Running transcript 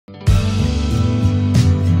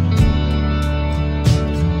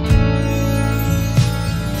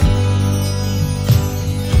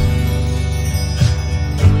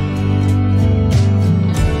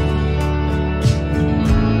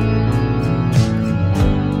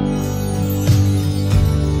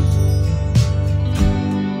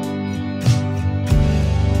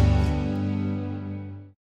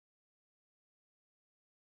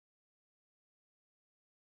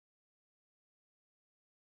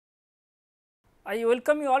I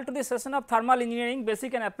welcome you all to the session of thermal engineering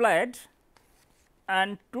basic and applied,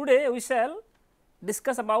 and today we shall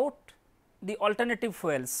discuss about the alternative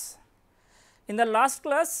fuels. In the last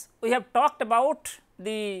class we have talked about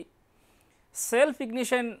the self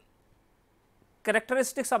ignition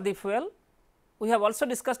characteristics of the fuel. We have also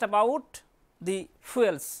discussed about the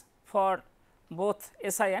fuels for both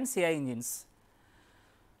SI and CI engines.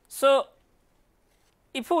 So,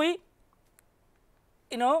 if we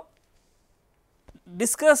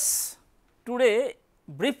discuss today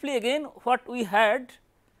briefly again what we had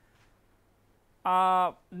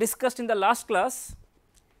discussed in the last class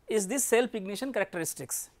is this self ignition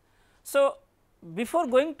characteristics. So, before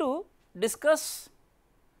going to discuss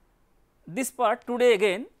this part today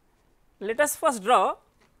again, let us first draw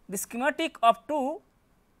the schematic of two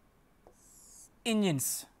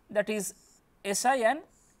engines, that is SI and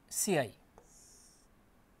CI,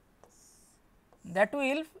 that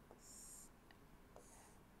will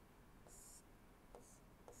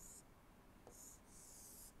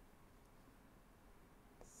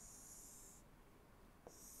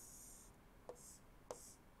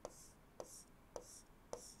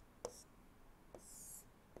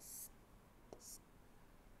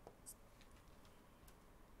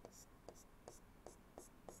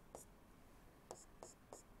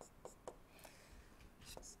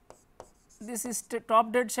this is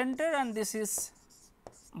top dead center and this is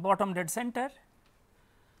bottom dead center,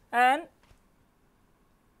 and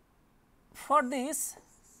for this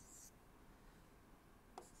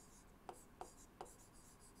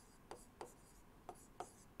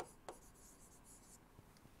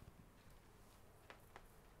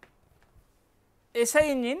SI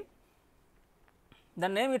engine, the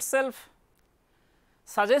name itself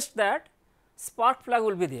suggests that spark plug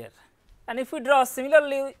will be there, and if we draw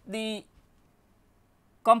similarly the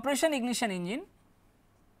compression ignition engine,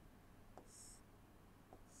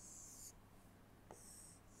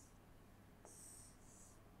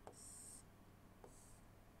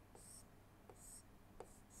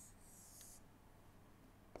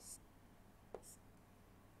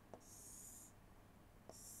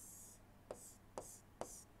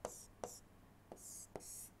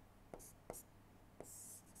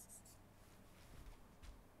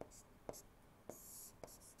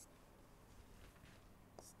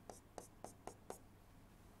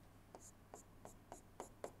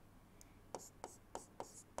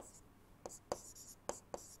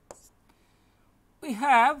 we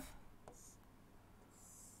have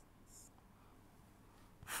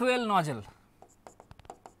fuel nozzle.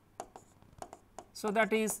 So,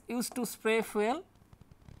 that is used to spray fuel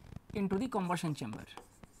into the combustion chamber.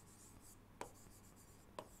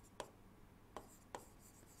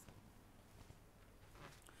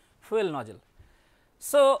 Fuel nozzle.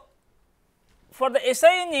 So, for the SI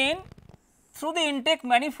engine, through the intake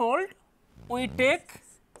manifold we take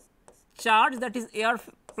charge, that is air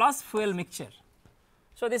plus fuel mixture.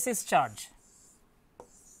 So, this is charge,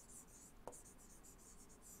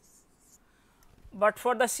 but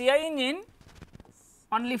for the CI engine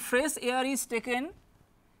only fresh air is taken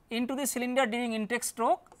into the cylinder during intake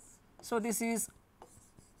stroke. So, this is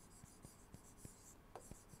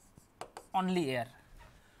only air.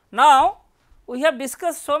 Now, we have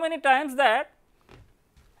discussed so many times that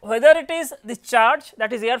whether it is the charge,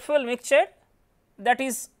 that is air fuel mixture, that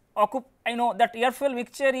is that air fuel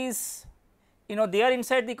mixture is there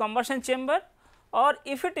inside the combustion chamber, or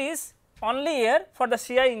if it is only air for the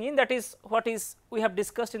CI engine, that is what is we have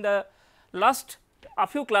discussed in the last a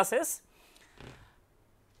few classes.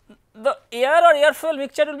 The air or air fuel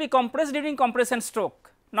mixture will be compressed during compression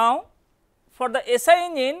stroke. Now, for the SI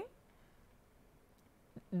engine,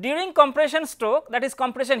 during compression stroke, that is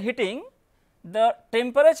compression heating, the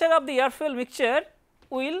temperature of the air fuel mixture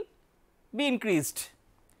will be increased.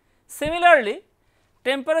 Similarly,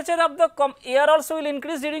 temperature of the air also will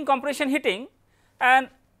increase during compression heating, and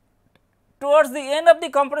towards the end of the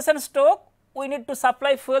compression stroke we need to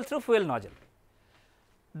supply fuel through fuel nozzle.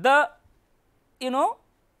 The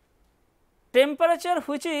temperature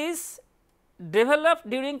which is developed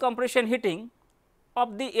during compression heating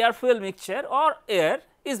of the air fuel mixture or air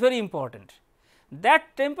is very important.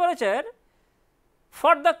 That temperature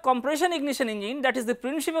for the compression ignition engine, that is the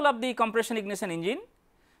principle of the compression ignition engine,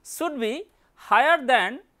 should be higher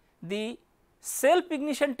than the self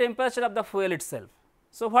ignition temperature of the fuel itself.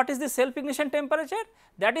 So, what is the self ignition temperature?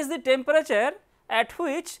 That is the temperature at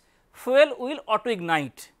which fuel will auto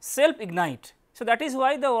ignite, self ignite. So, that is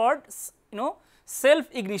why the word self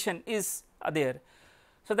ignition is there.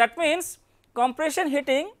 So, that means compression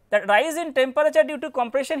heating, that rise in temperature due to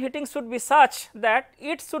compression heating should be such that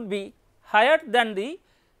it should be higher than the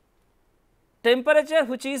temperature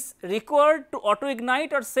which is required to auto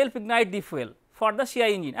ignite or self ignite the fuel for the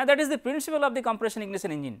CI engine, and that is the principle of the compression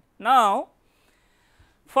ignition engine. Now,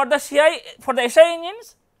 for the SI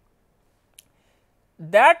engines,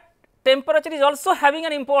 that temperature is also having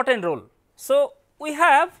an important role. So, we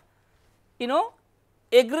have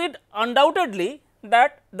agreed undoubtedly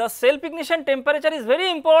that the self ignition temperature is very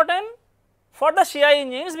important for the CI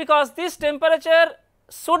engines, because this temperature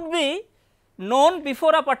should be known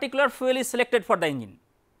before a particular fuel is selected for the engine,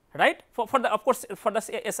 right, for the, of course, for the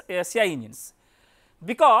CI engines,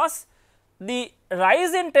 because the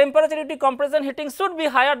rise in temperature due to compression heating should be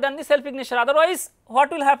higher than the self ignition. Otherwise,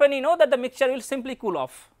 what will happen, that the mixture will simply cool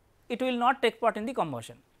off, it will not take part in the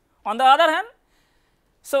combustion. On the other hand,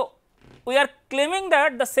 so we are claiming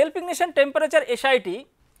that the self ignition temperature SIT,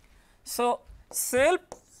 so self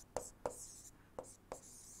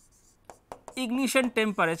ignition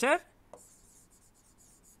temperature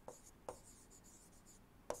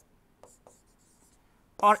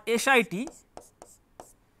or SIT,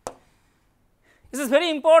 this is very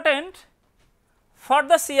important for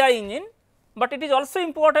the CI engine, but it is also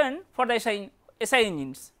important for the SI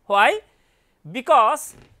engines. Why?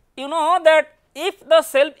 Because you know that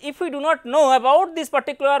if we do not know about this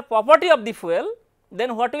particular property of the fuel,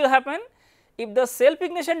 then what will happen? If the self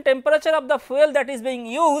ignition temperature of the fuel that is being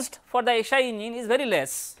used for the SI engine is very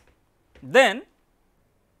less, then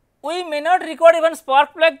we may not require even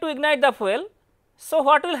spark plug to ignite the fuel. So,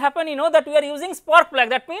 what will happen, that we are using spark plug,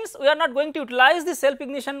 that means we are not going to utilize the self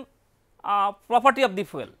ignition property of the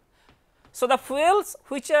fuel. So, the fuels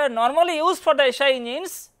which are normally used for the SI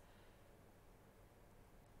engines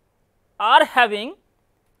are having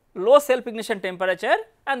low self ignition temperature,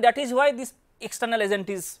 and that is why this external agent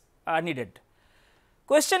is needed.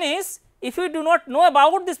 Question is, if we do not know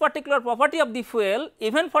about this particular property of the fuel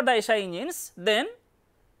even for the SI engines, then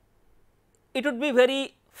it would be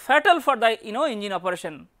very fatal for the engine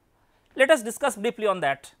operation. Let us discuss briefly on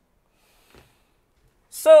that.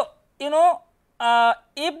 So,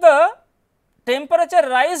 if the temperature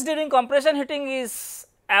rise during compression heating is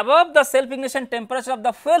above the self ignition temperature of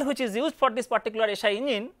the fuel which is used for this particular SI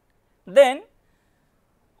engine, then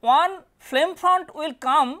one flame front will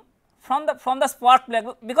come from the spark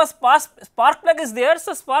plug, because spark plug is there.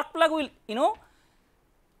 So, spark plug will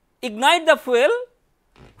ignite the fuel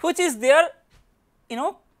which is there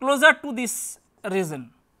closer to this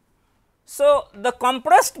region. So, the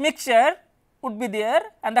compressed mixture would be there,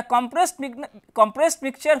 and the compressed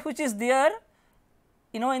mixture which is there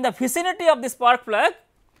in the vicinity of the spark plug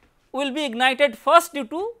will be ignited first due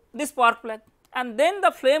to the spark plug, and then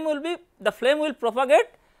the flame will propagate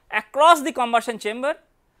across the combustion chamber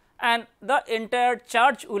and the entire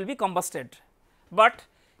charge will be combusted. But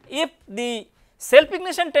if the self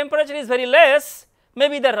ignition temperature is very less,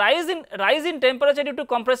 maybe the rise in temperature due to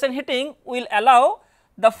compression heating will allow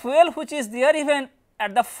the fuel which is there even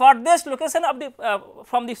at the furthest location of the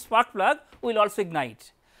from the spark plug will also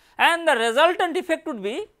ignite, and the resultant effect would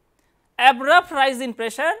be abrupt rise in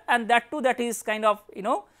pressure, and that too, that is kind of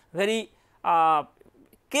very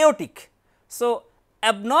chaotic. So,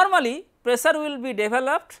 abnormally pressure will be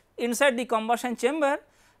developed inside the combustion chamber,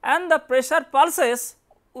 and the pressure pulses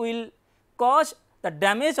will cause the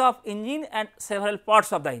damage of engine and several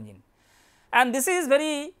parts of the engine, and this is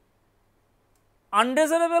very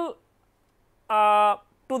undesirable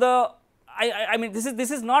to the I mean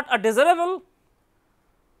this is not a desirable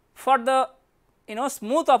for the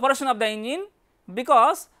smooth operation of the engine,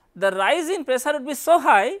 because the rise in pressure would be so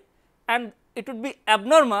high and it would be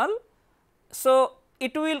abnormal. So,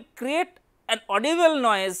 it will create an audible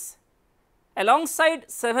noise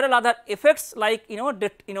alongside several other effects like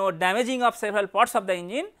damaging of several parts of the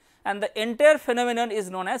engine, and the entire phenomenon is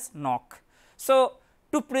known as knock. So,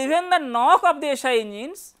 to prevent the knock of the SI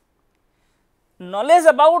engines, knowledge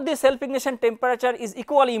about the self ignition temperature is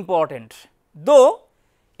equally important, though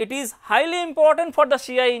it is highly important for the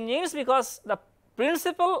CI engines, because the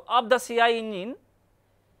principle of the CI engine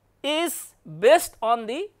is based on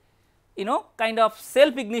the kind of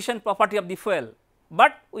self ignition property of the fuel.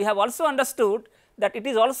 But we have also understood that it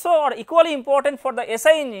is also or equally important for the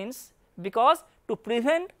SI engines, because to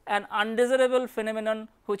prevent an undesirable phenomenon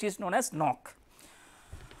which is known as knock.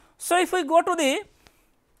 So, if we go to the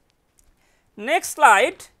next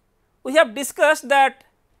slide, we have discussed that.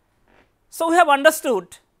 So, we have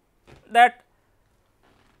understood that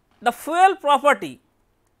the fuel property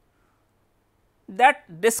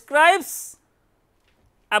that describes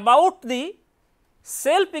about the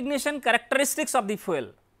self ignition characteristics of the fuel.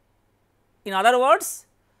 In other words,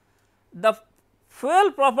 the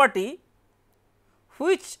fuel property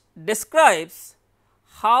which describes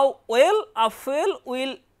how well a fuel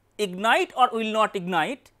will ignite or will not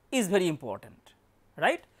ignite is very important,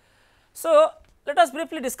 right. So, let us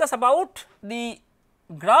briefly discuss about the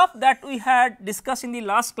graph that we had discussed in the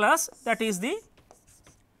last class, that is the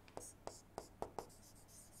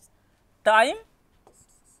time,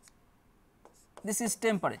 this is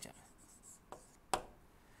temperature.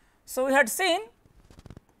 So, we had seen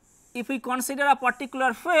if we consider a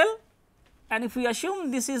particular fuel and if we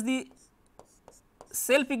assume this is the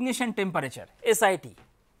self ignition temperature SIT.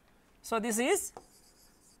 So, this is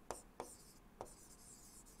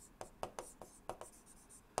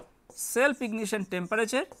self ignition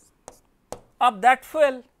temperature of that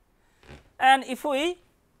fuel, and if we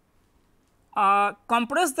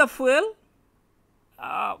compress the fuel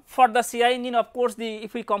for the CI engine, of course,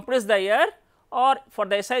 if we compress the air, or for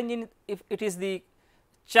the SI engine if it is the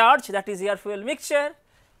charge, that is air fuel mixture,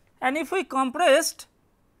 and if we compressed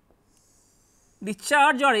the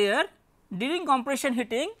charge or air during compression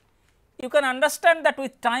heating, you can understand that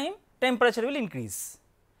with time temperature will increase.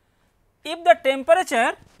 If the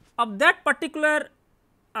temperature of that particular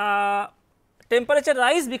temperature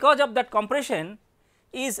rise because of that compression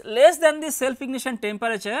is less than the self ignition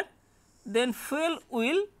temperature, then fuel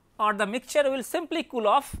will or the mixture will simply cool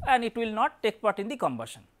off and it will not take part in the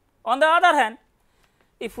combustion. On the other hand,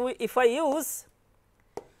 if I use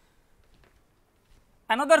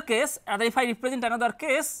another case, or if I represent another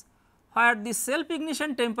case where the self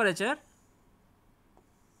ignition temperature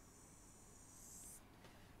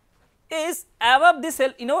is above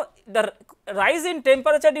the the rise in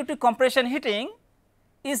temperature due to compression heating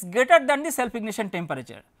is greater than the self ignition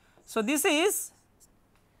temperature. So, this is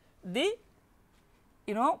the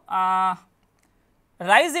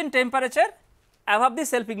rise in temperature above the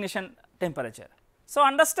self ignition temperature. So,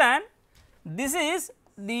 understand this is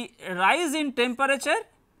the rise in temperature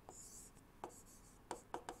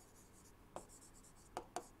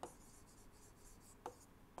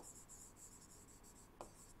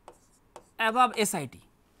above SIT,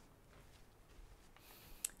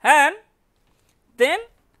 and then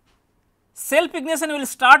self ignition will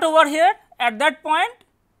start over here at that point,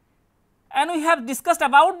 and we have discussed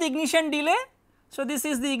about the ignition delay. So, this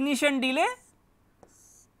is the ignition delay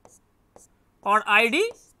or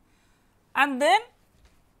ID, and then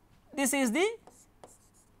this is the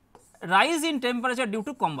rise in temperature due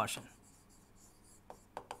to combustion,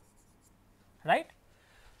 right.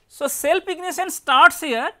 So, self ignition starts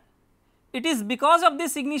here, it is because of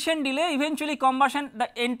this ignition delay eventually combustion, the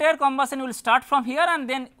entire combustion will start from here, and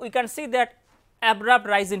then we can see that abrupt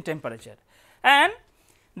rise in temperature. And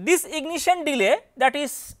this ignition delay that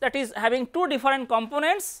is having two different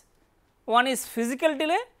components, one is physical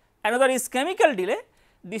delay, another is chemical delay.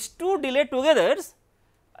 These two delays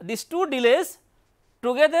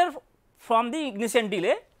together from the ignition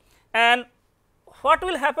delay, and what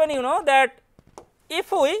will happen, that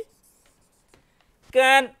if we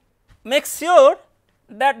can make sure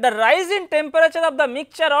that the rise in temperature of the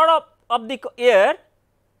mixture or of the air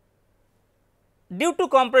due to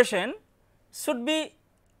compression should be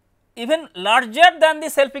even larger than the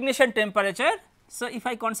self ignition temperature. So, if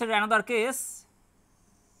I consider another case,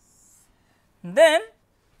 then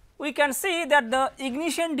we can see that the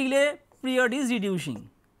ignition delay period is reducing.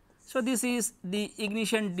 So, this is the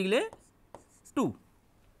ignition delay 2,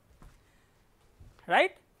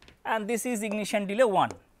 right, and this is ignition delay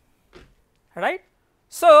 1, right.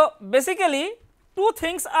 So, basically two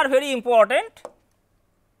things are very important,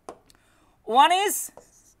 one is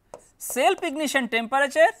self ignition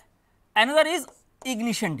temperature, another is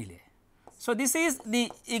ignition delay. So, this is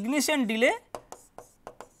the ignition delay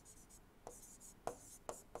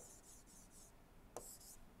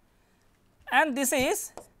and this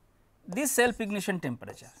is the self ignition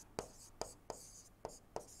temperature.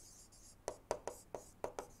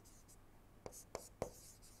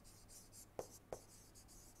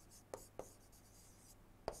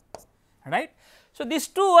 Right. So, these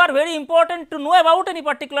two are very important to know about any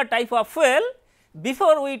particular type of fuel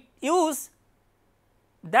before we use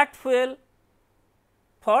that fuel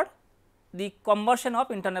for the combustion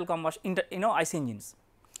of internal combustion IC engines.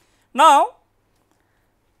 Now,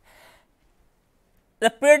 the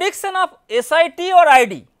prediction of SIT or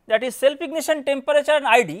ID, that is self ignition temperature and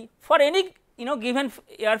ID for any given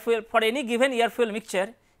air fuel, for any given air fuel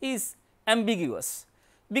mixture is ambiguous,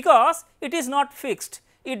 because it is not fixed.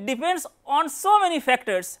 It depends on so many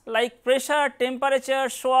factors like pressure, temperature,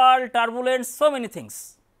 swirl, turbulence, so many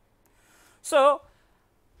things. So,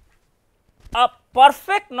 a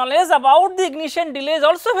perfect knowledge about the ignition delay is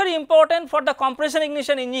also very important for the compression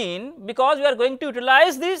ignition engine, because we are going to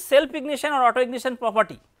utilize this self ignition or auto ignition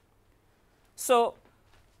property. So,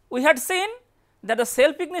 we had seen that the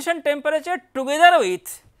self ignition temperature together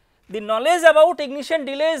with the knowledge about ignition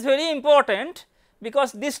delay is very important,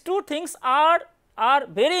 because these two things are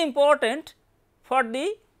very important for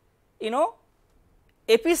the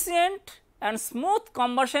efficient and smooth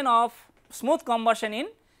combustion in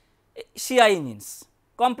CI engines,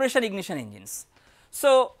 compression ignition engines.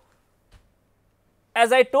 So,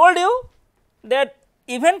 as I told you that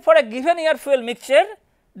even for a given air fuel mixture,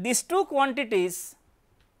 these two quantities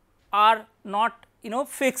are not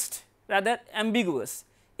fixed, rather ambiguous.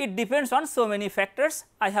 It depends on so many factors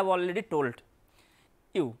I have already told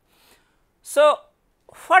you. So,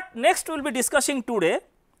 what next we will be discussing today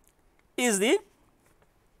is the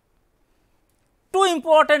two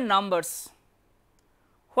important numbers.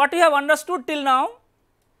 What we have understood till now,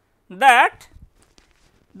 that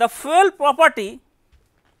the fuel property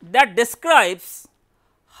that describes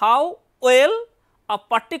how well a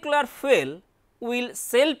particular fuel will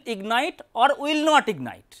self ignite or will not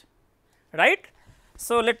ignite, right.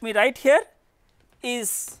 So, let me write here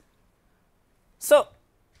is, so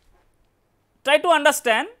try to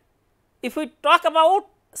understand, if we talk about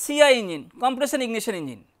CI engine, compression ignition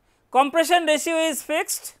engine, compression ratio is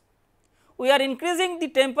fixed, we are increasing the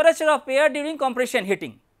temperature of air during compression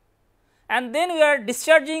heating, and then we are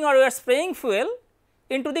discharging or we are spraying fuel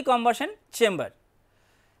into the combustion chamber.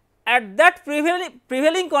 At that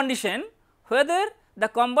prevailing condition, whether the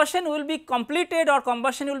combustion will be completed or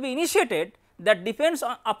combustion will be initiated, that depends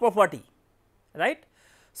on a property, right.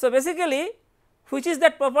 So, basically which is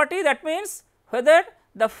that property, that means whether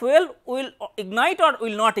the fuel will ignite or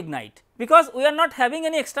will not ignite, because we are not having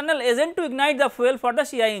any external agent to ignite the fuel for the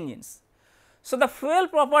CI engines. So, the fuel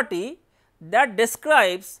property that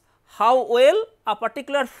describes how well a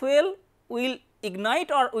particular fuel will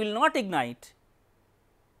ignite or will not ignite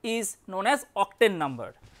is known as octane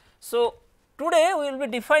number. So, today we will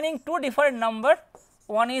be defining two different number,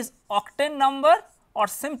 one is octane number or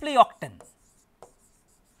simply octane,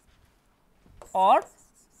 or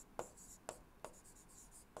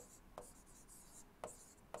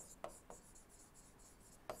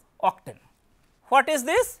octane. What is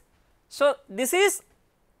this? So, this is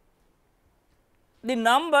the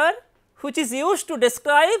number which is used to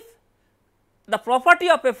describe the property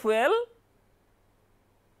of a fuel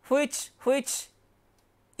which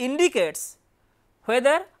indicates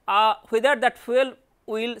whether that fuel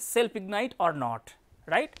will self ignite or not,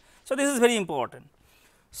 right. So, this is very important.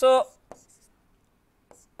 So,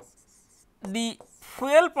 the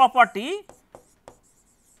fuel property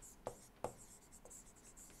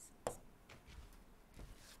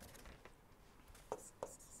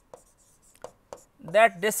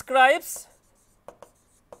that describes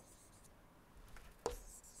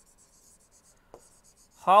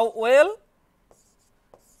how well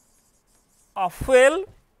a fuel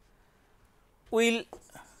will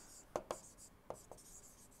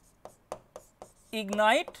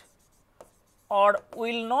ignite or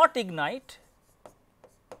will not ignite,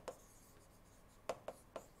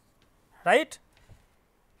 right,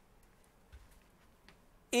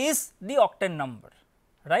 is the octane number,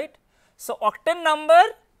 right. So, octane number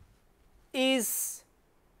is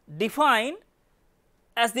defined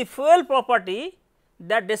as the fuel property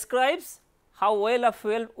that describes how well a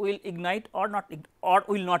fuel will ignite or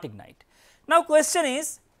will not ignite. Now, question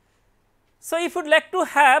is, so if you would like to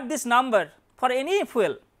have this number for any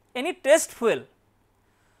fuel, any test fuel,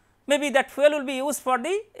 maybe that fuel will be used for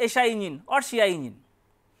the SI engine or CI engine.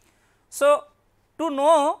 So, to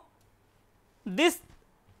know this,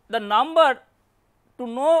 the number, to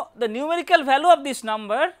know the numerical value of this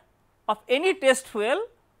number of any test fuel,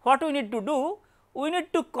 what we need to do? We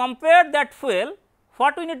need to compare that fuel.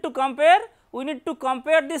 What we need to compare? We need to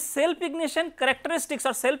compare the self ignition characteristics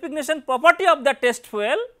or self ignition property of the test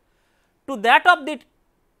fuel to that of the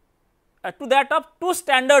two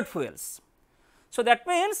standard fuels. So, that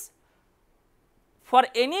means for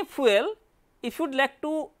any fuel, if you would like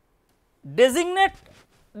to designate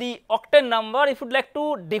the octane number, if you would like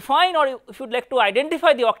to define or if you would like to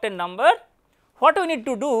identify the octane number, what we need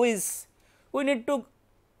to do is we need to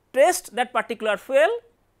test that particular fuel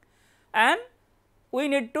and we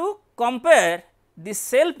need to compare the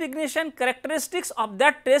self ignition characteristics of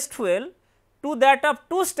that test fuel to that of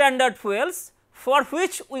two standard fuels for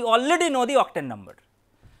which we already know the octane number.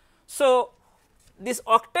 So, this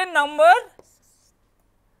octane number,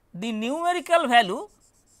 the numerical value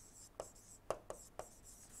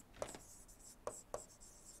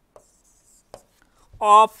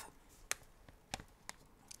of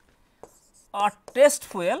a test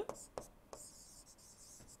fuel.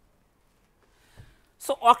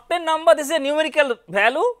 So, octane number, this is a numerical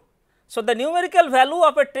value. So, the numerical value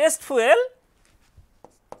of a test fuel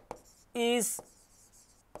is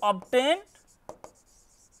obtained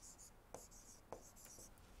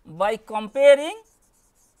by comparing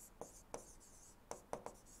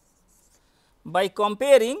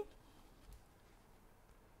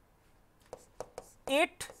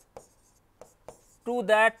it to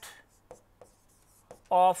that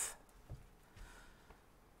of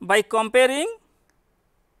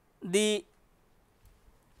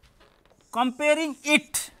comparing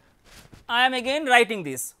it. I am again writing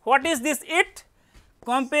this. What is this it?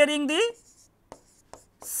 Comparing the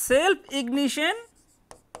self ignition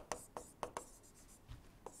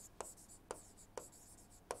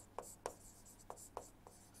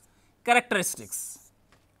characteristics.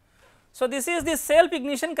 So, this is the self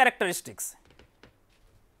ignition characteristics.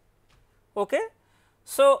 Okay.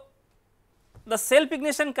 So, the self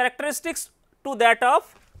ignition characteristics to that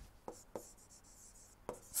of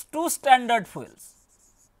two standard fuels.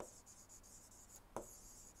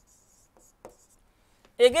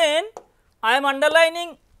 Again I am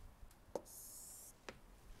underlining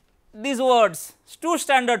these words, two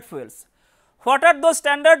standard fuels. What are those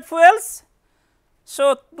standard fuels?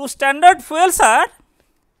 So, two standard fuels are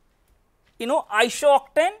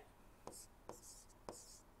isooctane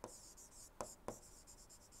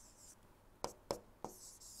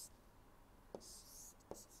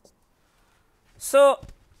so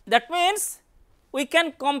that means we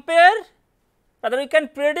can compare, rather we can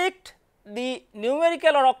predict the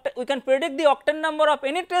numerical or we can predict the octane number of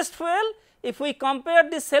any test fuel if we compare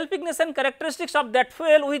the self ignition characteristics of that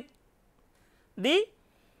fuel with the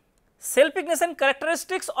self ignition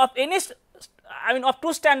characteristics of any of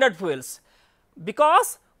two standard fuels,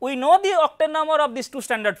 because we know the octane number of these two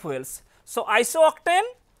standard fuels. So, isooctane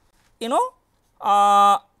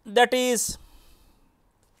that is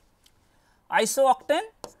isooctane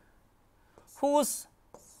whose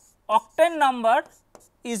octane number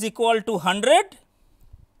is equal to 100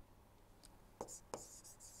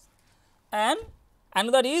 and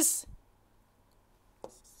another is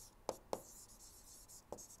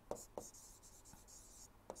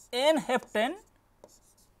N-heptane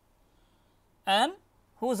and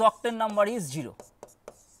whose octane number is 0.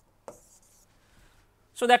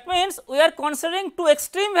 So, that means we are considering two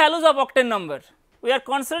extreme values of octane number. We are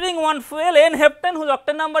considering one fuel N-heptane whose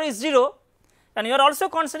octane number is 0, and you are also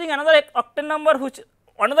considering another octane number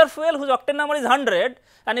another fuel whose octane number is 100,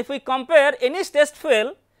 and if we compare any test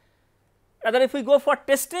fuel, rather if we go for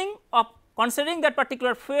testing of considering that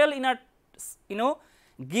particular fuel in a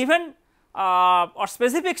given or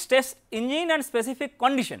specific test engine and specific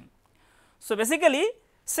condition. So, basically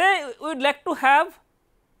say we would like to have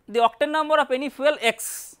the octane number of any fuel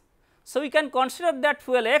X. So, we can consider that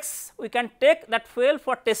fuel X, we can take that fuel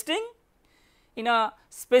for testing in a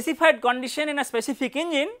specified condition in a specific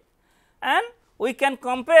engine, and we can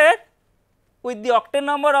compare with the octane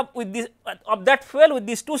number of that fuel with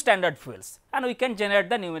these two standard fuels, and we can generate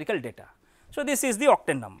the numerical data. So, this is the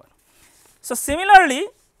octane number. So, similarly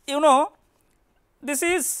this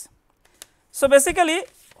is, so basically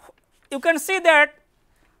you can see that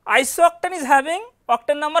isooctane is having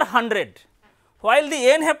octane number 100, while the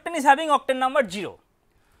N-heptane is having octane number 0.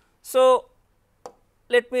 So,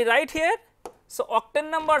 let me write here. So,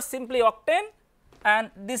 octane number simply octane,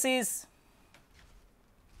 and this is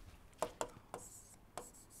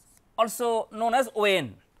also known as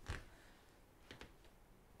ON.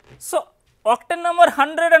 So, octane number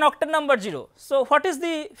 100 and octane number 0. So, what is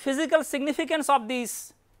the physical significance of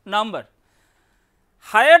this number?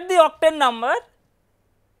 Higher the octane number,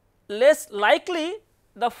 less likely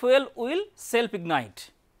the fuel will self ignite.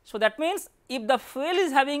 So, that means if the fuel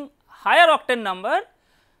is having higher octane number,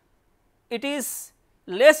 it is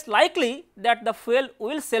less likely that the fuel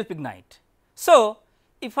will self ignite. So,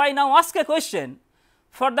 if I now ask a question,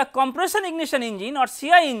 for the compression ignition engine or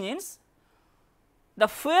CI engines, the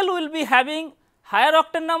fuel will be having higher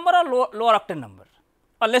octane number or lower octane number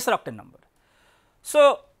or lesser octane number.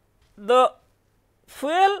 So, the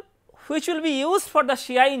fuel which will be used for the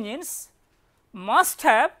CI engines must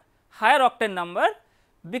have higher octane number,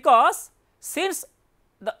 because since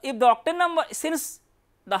the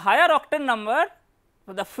higher octane number,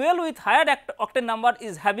 the fuel with higher octane number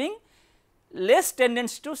is having less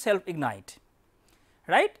tendency to self ignite,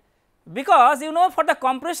 right, because for the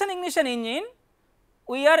compression ignition engine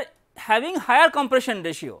we are having higher compression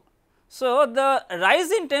ratio. So, the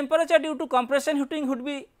rise in temperature due to compression heating would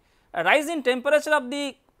be a rise in temperature of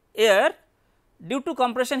the air due to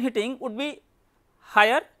compression heating would be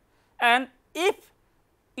higher, and if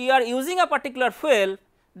you are using a particular fuel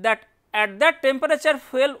that at that temperature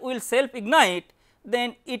fuel will self ignite,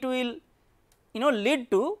 then it will lead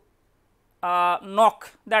to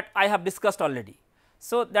knock that I have discussed already.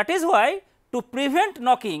 So, that is why to prevent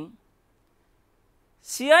knocking,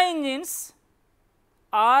 CI engines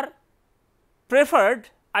are preferred,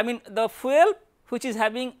 I mean the fuel which is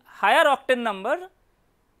having higher octane number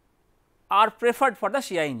are preferred for the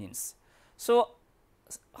CI engines. So,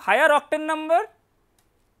 higher octane number,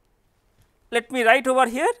 let me write over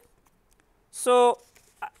here. So,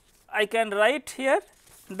 I can write here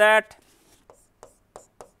that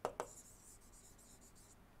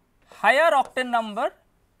higher octane number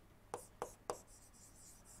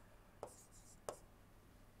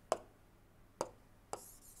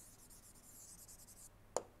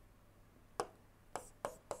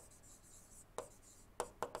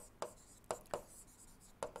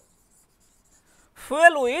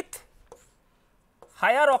fuel with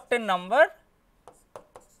higher octane number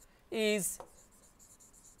is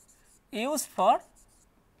used for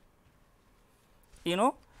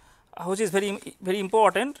which is very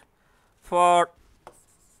important for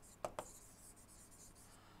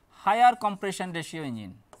higher compression ratio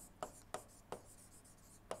engine,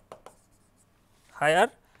 higher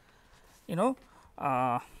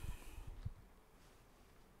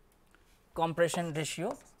compression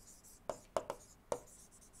ratio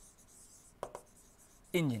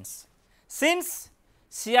engines. Since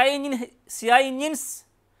CI engines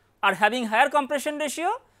are having higher compression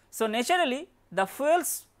ratio, so naturally the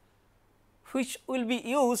fuels which will be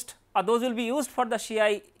used or those will be used for the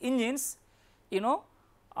CI engines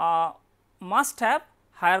must have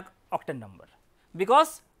higher octane number,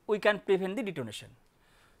 because we can prevent the detonation.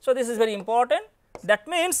 So, this is very important. That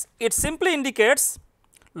means, it simply indicates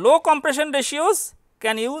low compression ratios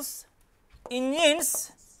can use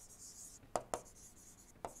engines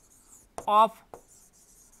of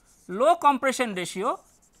low compression ratio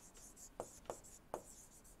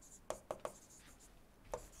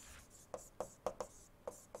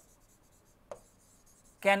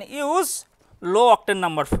can use low octane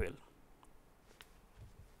number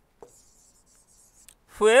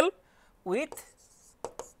fuel with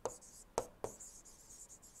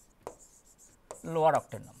lower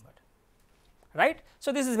octane number, right.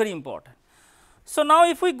 So, this is very important. So, now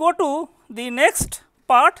if we go to the next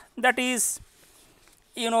part, that is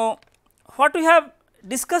what we have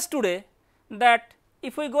discussed today, that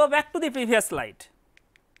if we go back to the previous slide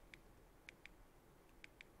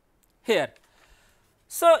here.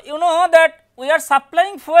 So, you know that we are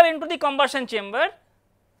supplying fuel into the combustion chamber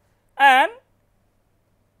and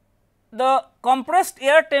the compressed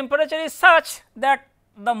air temperature is such that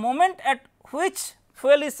the moment at which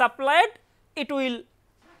fuel is supplied, it will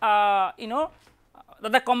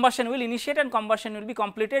the combustion will initiate and combustion will be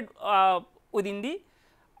completed within the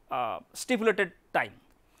stipulated time.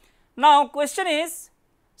 Now, question is,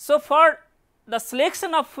 so for the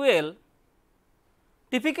selection of fuel,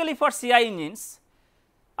 typically for CI engines,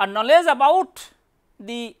 a knowledge about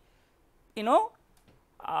the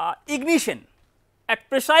ignition at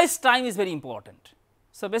precise time is very important.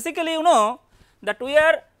 So, basically that we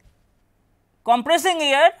are compressing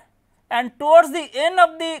air and towards the end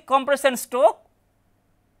of the compression stroke,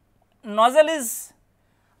 nozzle is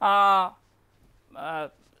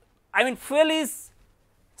fuel is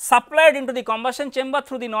supplied into the combustion chamber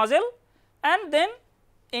through the nozzle, and then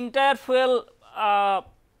entire fuel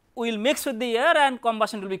will mix with the air and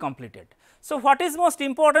combustion will be completed. So, what is most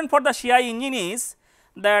important for the CI engine is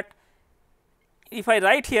that if I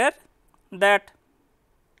write here that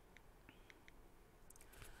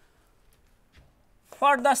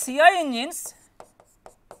for the CI engines,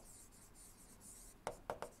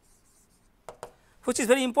 which is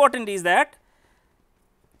very important, is that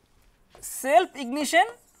self ignition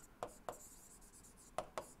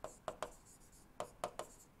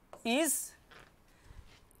is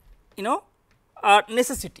a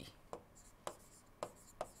necessity.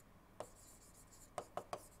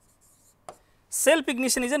 Self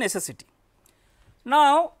ignition is a necessity.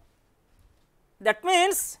 Now, that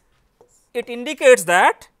means it indicates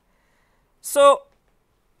that, so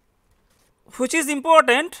which is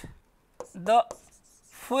important, the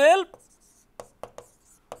fuel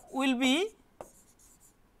will be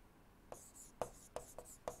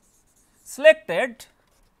selected,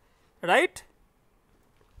 right,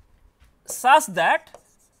 such that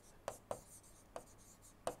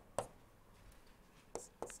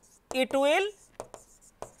it will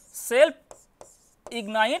self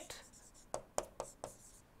ignite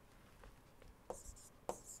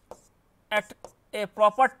at a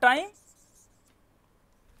proper time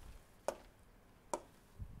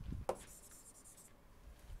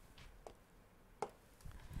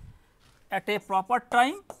at a proper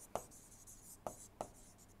time,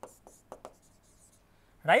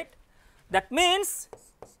 right. That means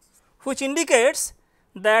which indicates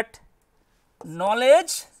that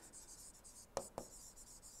knowledge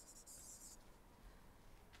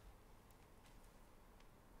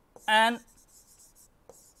and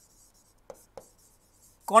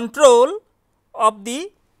control of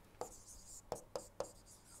the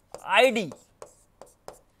ID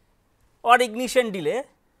or ignition delay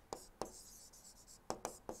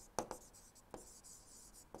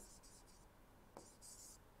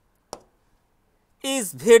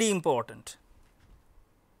is very important.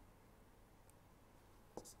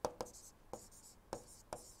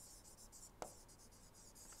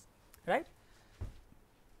 Right.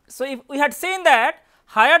 So, if we had seen that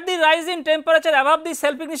higher the rise in temperature above the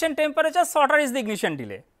self ignition temperature, shorter is the ignition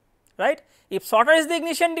delay, right. If shorter is the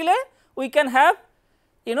ignition delay, we can have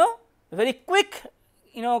very quick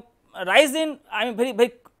rise in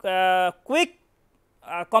very quick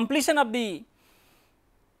completion of the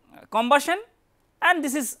combustion, and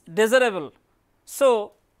this is desirable.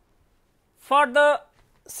 So, for the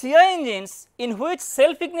CI engines in which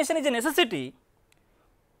self ignition is a necessity,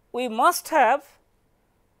 we must have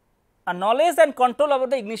a knowledge and control over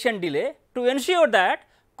the ignition delay to ensure that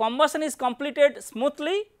combustion is completed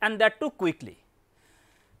smoothly and that too quickly.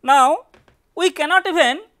 Now, we cannot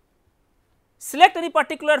even select any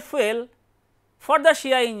particular fuel for the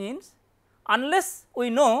CI engines unless we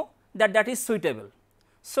know that that is suitable.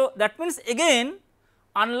 So, that means again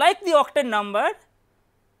unlike the octane number,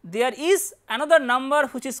 there is another number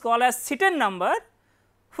which is called as Cetane number,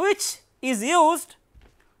 which is used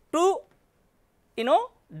to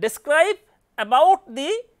describe about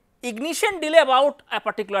the ignition delay about a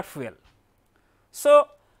particular fuel. So,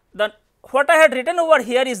 what I had written over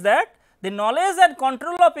here is that the knowledge and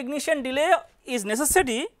control of ignition delay is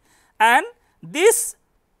necessary, and this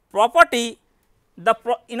property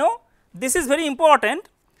this is very important,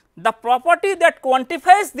 the property that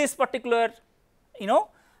quantifies this particular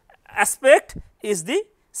aspect is the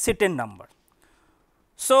Cetane number.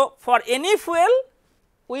 So, for any fuel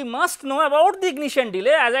we must know about the ignition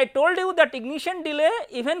delay. As I told you that ignition delay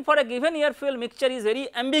even for a given air fuel mixture is very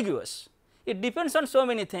ambiguous, it depends on so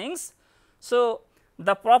many things. So,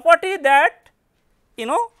 the property that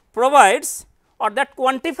provides or that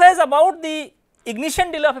quantifies about the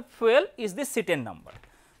ignition delay of a fuel is the Cetane number.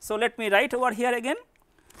 So, let me write over here again.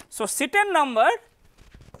 So, Cetane number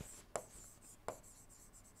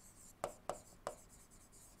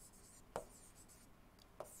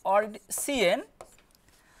or Cn,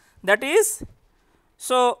 that is,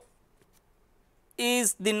 so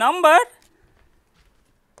is the number.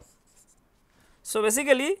 So,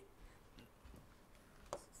 basically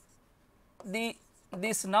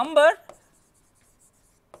this number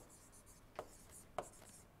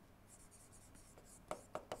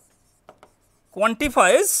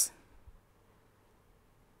quantifies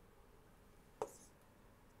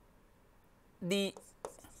the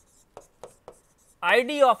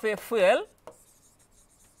ID of a fuel,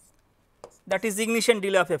 that is ignition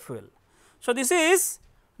delay of a fuel. So, this is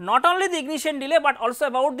not only the ignition delay, but also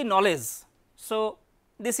about the knowledge. So,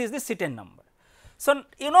 this is the Cetane number. So,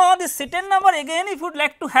 this Cetane number again if you would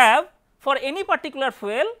like to have for any particular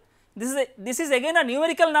fuel, this is again a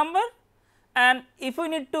numerical number, and if we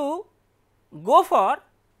need to go for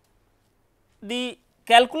the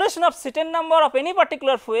calculation of Cetane number of any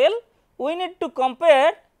particular fuel, we need to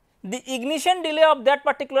compare the ignition delay of that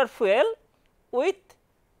particular fuel with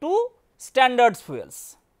two standard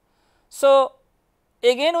fuels. So,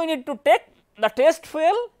 again we need to take the test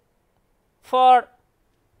fuel for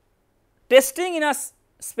testing in a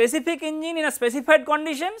specific engine in a specified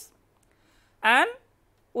conditions, and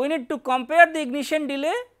we need to compare the ignition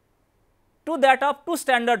delay to that of two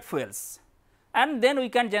standard fuels, and then we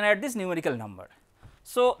can generate this numerical number.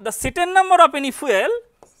 So, the Cetane number of any fuel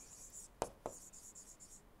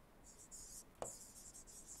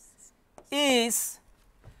is,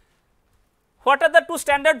 what are the two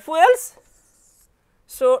standard fuels?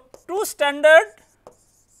 So, two standard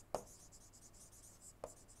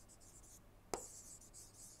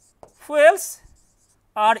fuels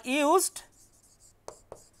are used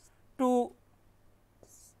to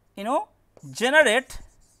generate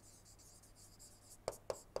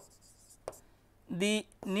the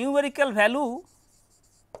numerical value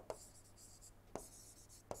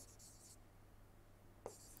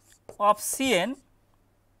of Cn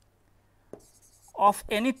of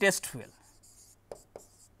any test fuel.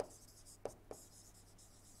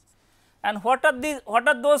 And what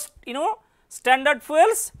are those standard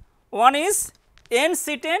fuels? One is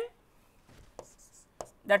N-Cetane,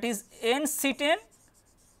 that is N Cetane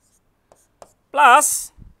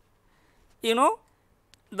plus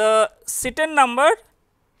the Cetane number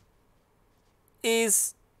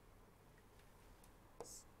is,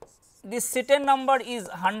 this Cetane number is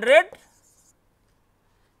 100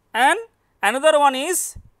 and another one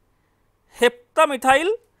is heptamethyl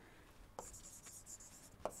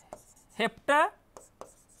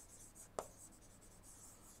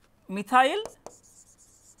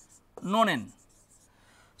nonane.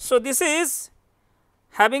 So, this is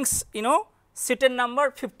having Cetane number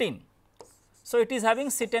 15. So, it is having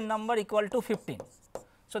Cetane number equal to 15.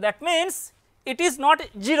 So, that means it is not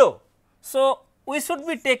 0. So, we should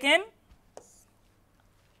be taken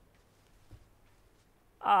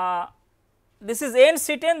this is N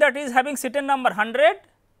Cetane, that is having Cetane number 100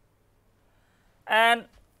 and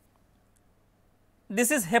this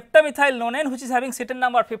is heptamethyl nonane which is having Cetane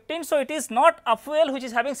number 15. So, it is not a fuel which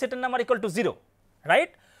is having Cetane number equal to 0,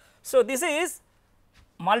 right. So, this is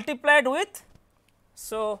multiplied with,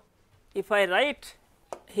 so if I write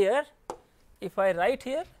here,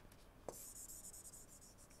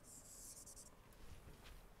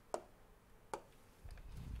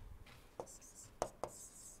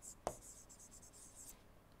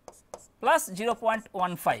 plus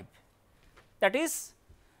 0.15, that is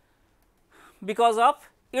because of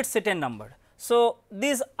its Cetane number. So,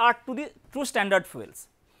 these are to the true standard fuels.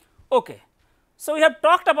 Okay. So, we have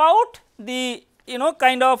talked about the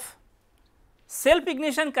kind of self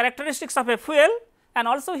ignition characteristics of a fuel, and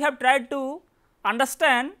also we have tried to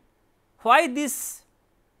understand why this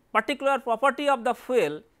particular property of the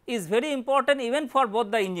fuel is very important even for both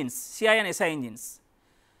the engines, CI and SI engines.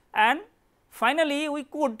 And finally, we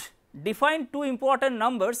could define two important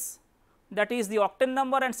numbers, that is the octane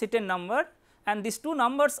number and Cetane number, and these two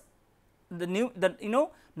numbers, the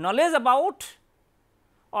knowledge about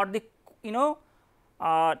or the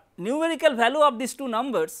numerical value of these two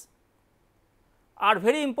numbers are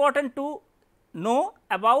very important to know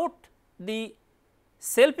about the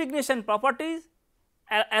self ignition properties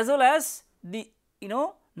as well as the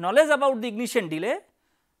knowledge about the ignition delay,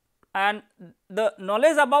 and the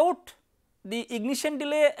knowledge about the ignition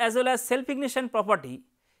delay as well as self ignition property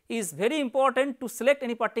is very important to select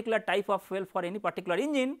any particular type of fuel for any particular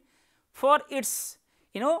engine for its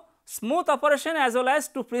smooth operation as well as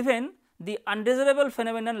to prevent the undesirable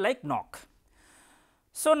phenomenon like knock.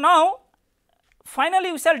 So, now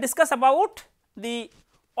finally, we shall discuss about the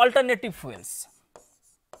alternative fuels.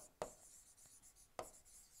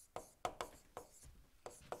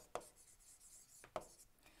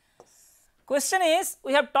 Question is,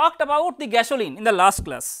 we have talked about the gasoline in the last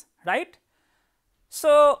class, right.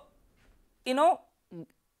 So,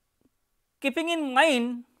 keeping in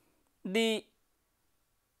mind the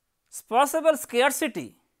possible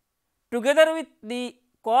scarcity together with the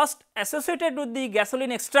cost associated with the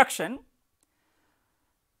gasoline extraction,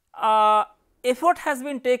 effort has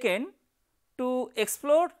been taken to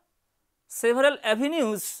explore several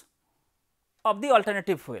avenues of the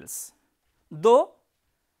alternative fuels. Though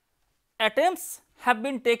attempts have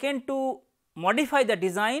been taken to modify the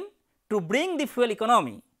design to bring the fuel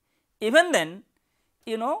economy, even then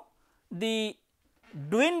the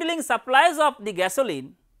dwindling supplies of the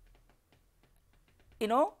gasoline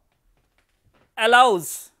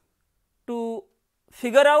allows to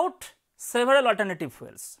figure out several alternative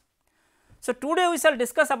fuels. So, today we shall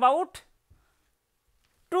discuss about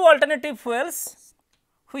two alternative fuels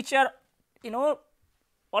which are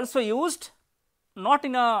also used not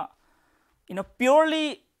in a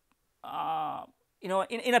purely in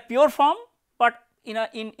a pure form, but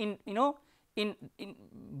in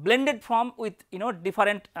blended form with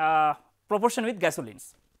different proportion with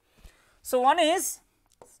gasolines. So, one is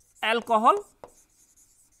alcohol.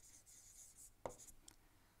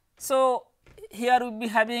 So, here we will be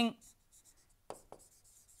having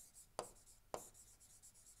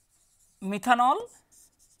methanol,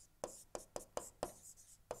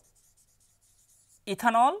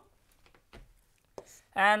 ethanol,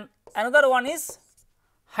 and another one is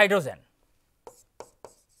hydrogen.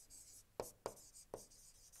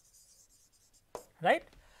 Right.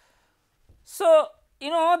 So,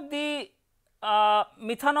 the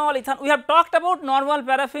methanol, ethanol, we have talked about normal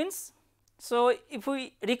paraffins. So, if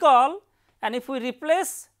we recall and if we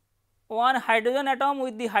replace one hydrogen atom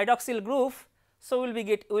with the hydroxyl group, so we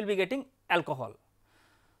will be getting alcohol.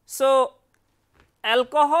 So,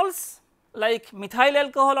 alcohols like methyl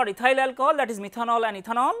alcohol or ethyl alcohol, that is methanol and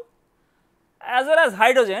ethanol, as well as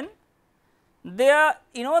hydrogen, they are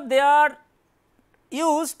they are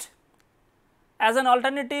used as an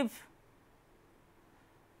alternative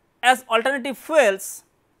fuels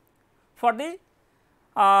for the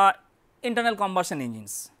internal combustion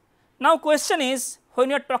engines. Now, question is, when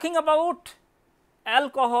you are talking about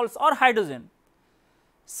alcohols or hydrogen,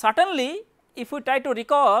 certainly if we try to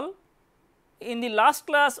recall, in the last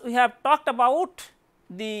class we have talked about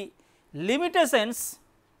the limitations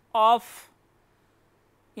of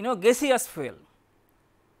gaseous fuel.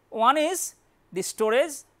 One is the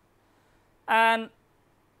storage, and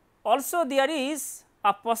also there is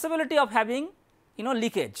a possibility of having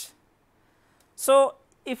leakage. So,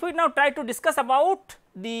 if we now try to discuss about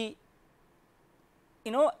the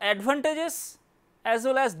advantages as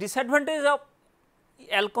well as disadvantages of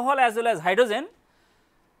alcohol as well as hydrogen.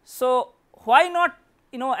 So, why not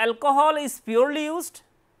alcohol is purely used,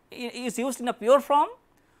 is used in a pure form,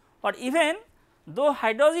 or even though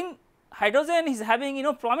hydrogen is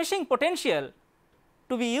having promising potential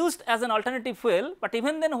to be used as an alternative fuel, but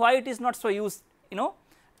even then why it is not so used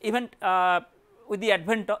even with the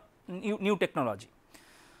advent of new technology.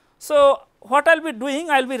 So, what I will be doing,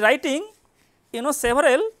 I will be writing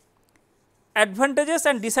several advantages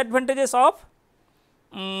and disadvantages of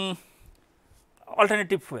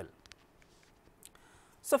alternative fuel.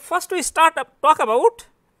 So, first we talk about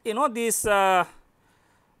these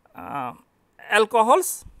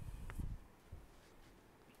alcohols.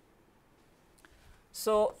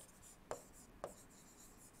 So,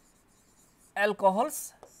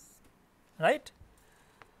 alcohols, right.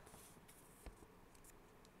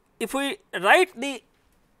 If we write the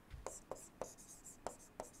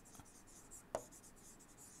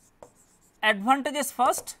advantages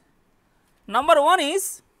first, number one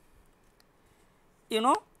is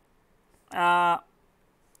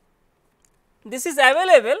this is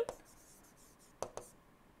available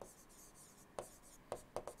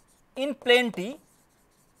in plenty,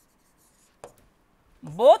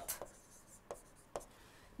 both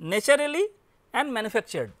naturally and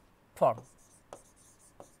manufactured form.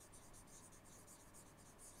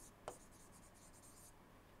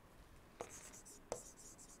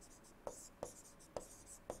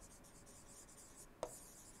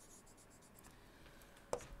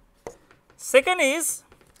 Second is,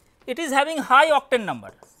 it is having high octane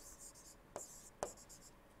number.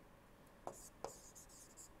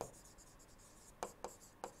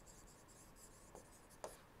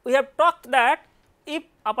 We have talked that if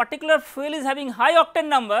a particular fuel is having high octane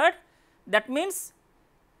number, that means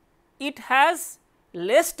it has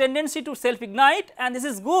less tendency to self ignite, and this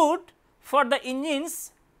is good for the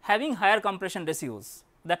engines having higher compression ratios.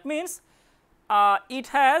 That means, it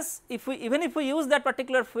has, even if we use that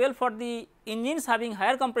particular fuel for the engines having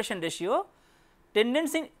higher compression ratio,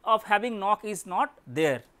 tendency of having knock is not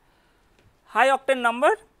there. High octane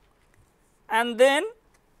number, and then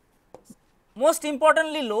most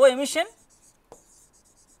importantly low emission,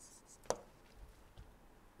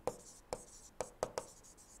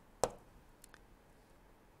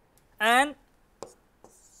 and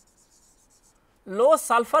low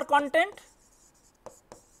sulfur content,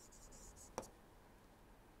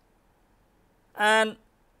 and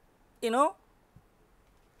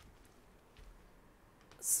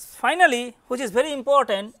finally, which is very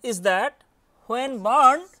important, is that when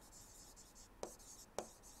burned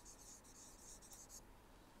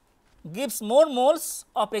gives more moles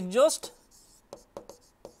of exhaust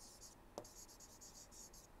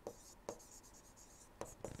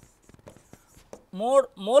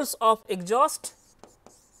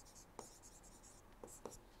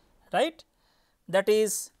right. That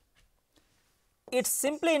is, it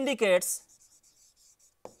simply indicates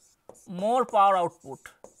more power output.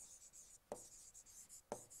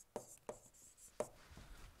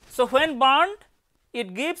 So, when burned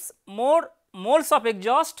it gives more moles of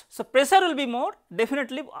exhaust. So, pressure will be more,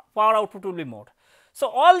 definitely power output will be more. So,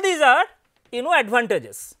 all these are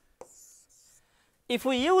advantages if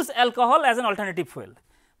we use alcohol as an alternative fuel,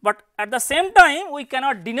 but at the same time we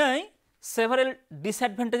cannot deny several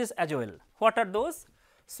disadvantages as well. What are those?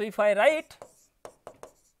 So, if I write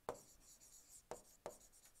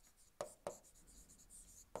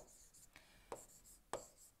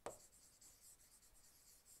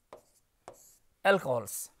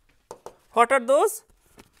alcohols, what are those?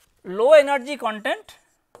 Low energy content,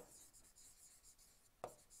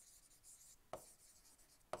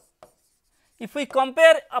 if we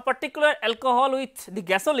compare a particular alcohol with the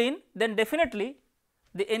gasoline, then definitely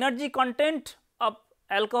the energy content of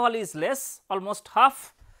alcohol is less, almost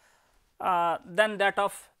half than that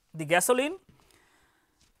of the gasoline,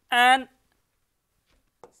 and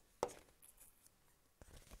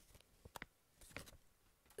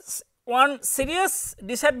one serious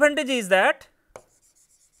disadvantage is that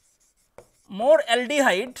more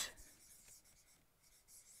aldehyde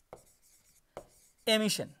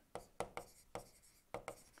emission,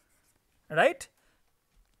 right.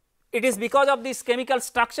 It is because of this chemical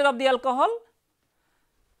structure of the alcohol,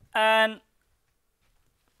 and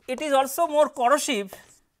it is also more corrosive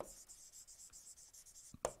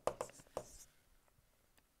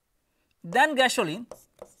than gasoline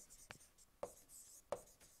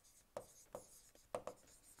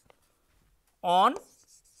on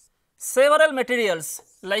several materials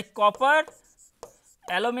like copper,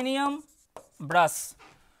 aluminum, brass.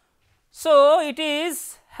 So, it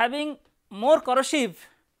is having more corrosive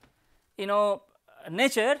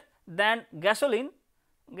nature than gasoline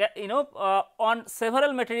on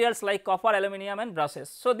several materials like copper, aluminum and brasses.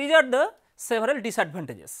 So, these are the several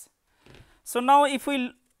disadvantages. So, now if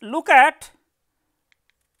we look at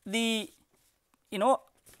the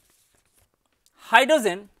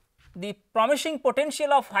hydrogen, the promising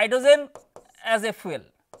potential of hydrogen as a fuel.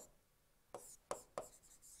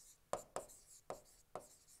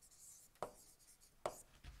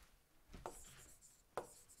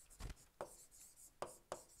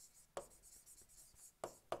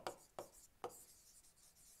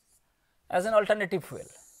 As an alternative fuel.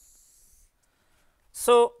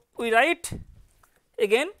 So, we write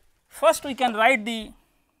again, first we can write the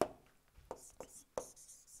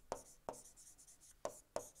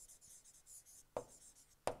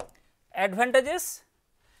advantages.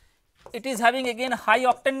 It is having again high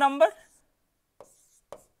octane number,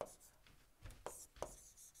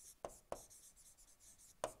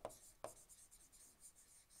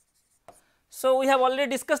 so we have already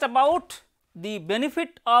discussed about the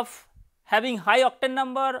benefit of having high octane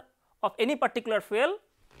number of any particular fuel,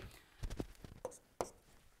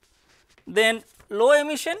 then low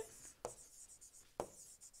emission,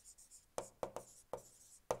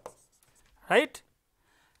 right,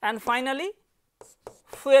 and finally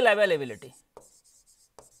fuel availability.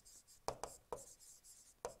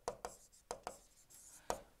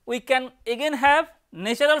 We can again have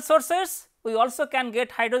natural sources, we also can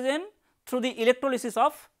get hydrogen through the electrolysis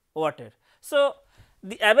of water. So,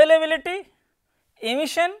 the availability,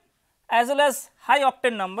 emission as well as high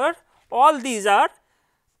octane number, all these are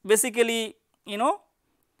basically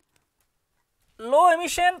low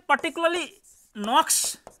emission, particularly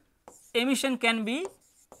NOx emission can be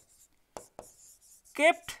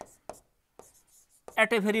kept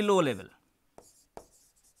at a very low level.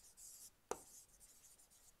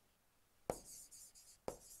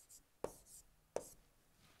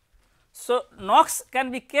 So, NOx can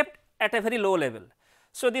be kept at a very low level.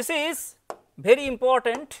 So, this is very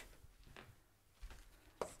important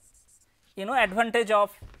advantage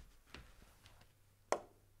of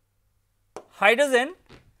hydrogen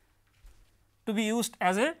to be used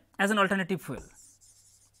as an alternative fuel.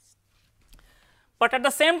 But at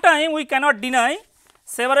the same time we cannot deny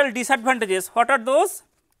several disadvantages. What are those?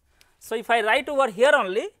 So, if I write over here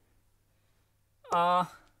only,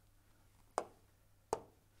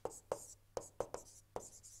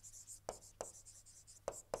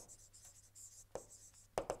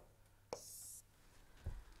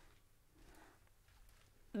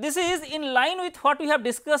 this is in line with what we have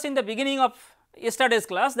discussed in the beginning of yesterday's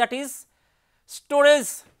class, that is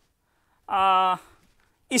storage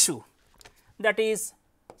issue, that is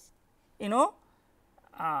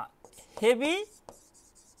heavy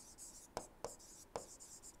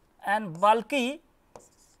and bulky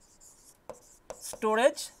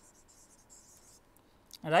storage,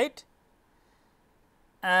 right,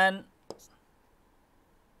 and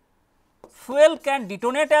fuel can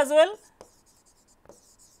detonate as well.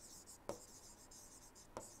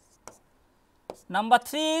 Number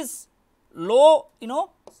 3 is low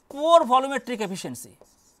poor volumetric efficiency,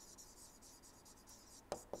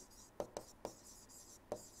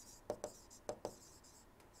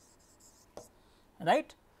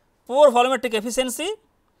 right, poor volumetric efficiency,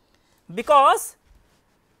 because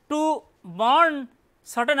to burn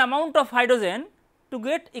certain amount of hydrogen to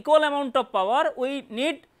get equal amount of power we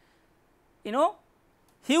need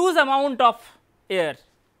huge amount of air.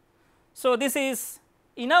 So, this is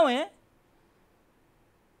in a way,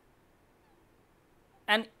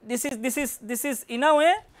 and this is in a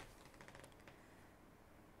way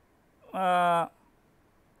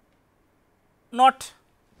not.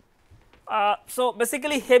 So,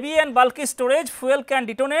 basically heavy and bulky storage fuel can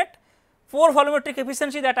detonate, poor volumetric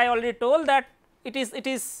efficiency, that I already told that it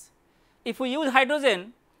is if we use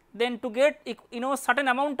hydrogen, then to get certain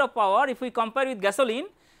amount of power, if we compare with gasoline,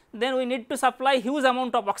 then we need to supply huge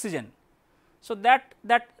amount of oxygen. So, that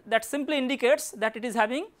simply indicates that it is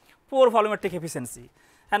having poor volumetric efficiency,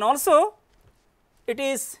 and also it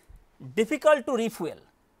is difficult to refuel.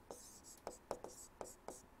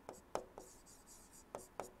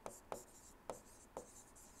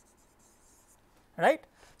 right.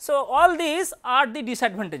 So, all these are the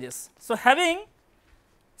disadvantages. So, having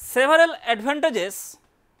several advantages,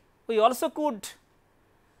 we also could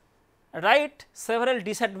write several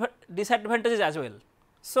disadvantages as well.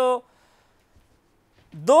 So,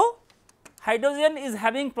 though hydrogen is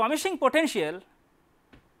having promising potential,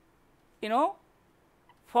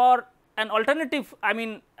 for an alternative, I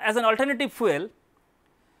mean as an alternative fuel,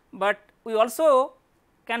 but we also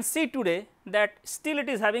can see today that still it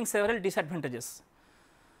is having several disadvantages.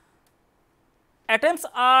 Attempts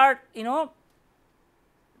are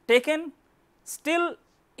taken, still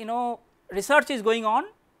research is going on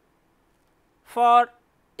for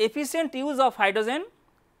efficient use of hydrogen.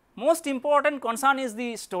 Most important concern is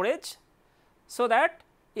the storage, so that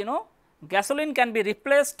gasoline can be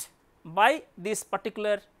replaced by this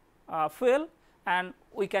particular fuel and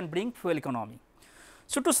we can bring fuel economy.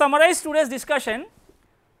 So, to summarize today's discussion,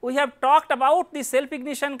 we have talked about the self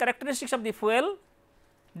ignition characteristics of the fuel,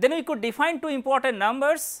 then we could define two important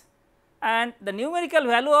numbers, and the numerical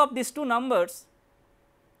value of these two numbers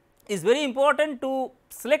is very important to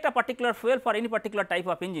select a particular fuel for any particular type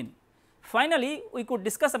of engine. Finally, we could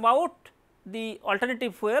discuss about the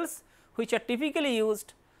alternative fuels which are typically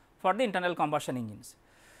used for the internal combustion engines.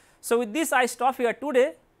 So, with this I stop here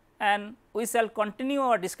today, and we shall continue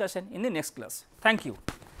our discussion in the next class. Thank you.